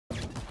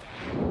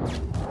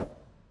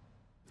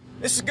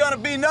This is gonna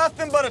be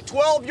nothing but a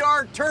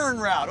 12-yard turn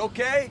route,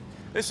 okay?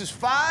 This is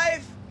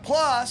 5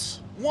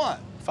 plus 1.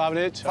 5 and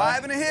a hitch.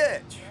 5 and a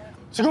hitch.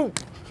 Scoop.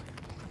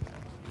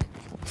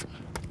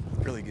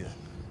 Really good.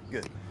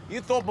 Good. You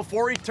can throw it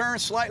before he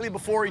turns, slightly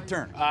before he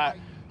turns. All right.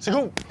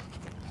 Scoop.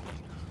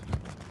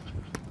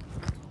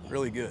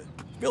 Really good.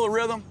 Feel the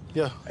rhythm?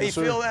 Yeah. Hey, yes,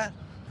 you feel sir. that?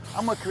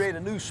 I'm gonna create a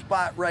new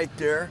spot right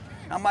there.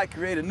 I might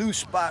create a new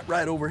spot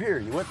right over here.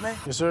 You with me?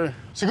 Yes, sir.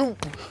 Scoop.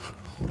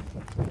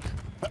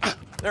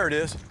 There it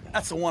is.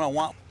 That's the one I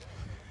want.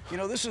 You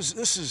know, this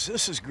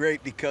is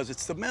great because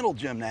it's the mental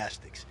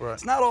gymnastics. Right.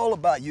 It's not all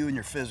about you and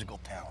your physical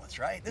talents,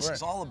 right? This Right.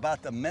 is all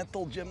about the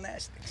mental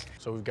gymnastics.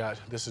 So we've got,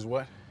 this is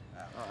what?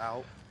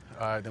 Out.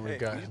 All right, then we've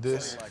got you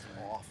this. Like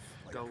off,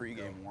 like a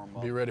pregame warm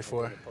up. Be ready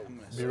for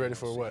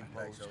what?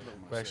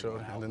 Back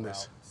shoulder, and then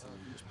this.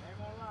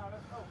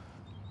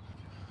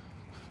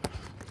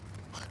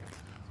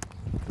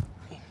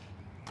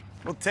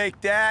 We'll take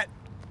that.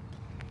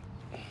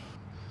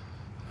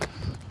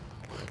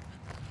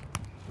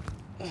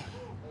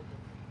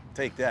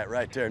 Take that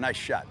right there. Nice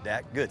shot,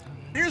 Dak. Good.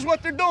 Here's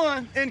what they're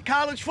doing in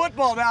college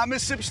football now,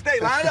 Mississippi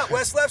State. Line it up.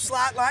 West, left,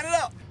 slot. Line it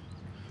up.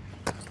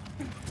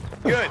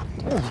 Good.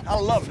 I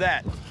love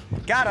that.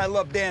 God, I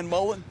love Dan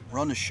Mullen.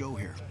 Run the show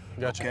here.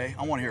 Gotcha. Okay?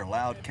 I want to hear a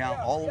loud count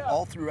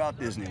all throughout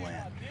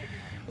Disneyland.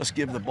 Let's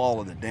give the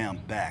ball to the damn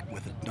back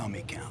with a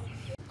dummy count.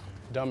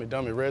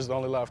 Dummy. Red's the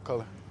only live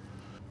color.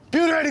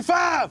 Pewter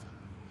 85!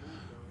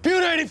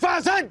 Pewter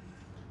 85, son!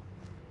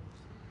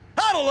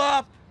 Huddle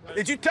up!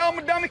 Did you tell him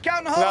a dummy count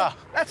in the huddle? Nah.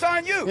 That's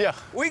on you. Yeah.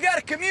 We got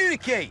to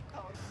communicate.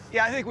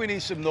 Yeah, I think we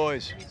need some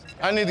noise.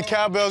 I need the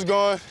cowbells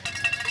going.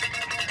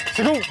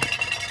 Scoop.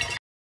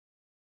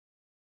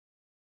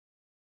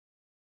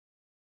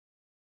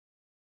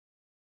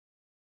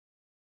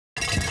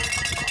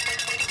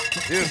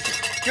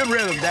 Beautiful. Good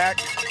rhythm, Dak.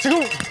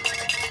 Scoop.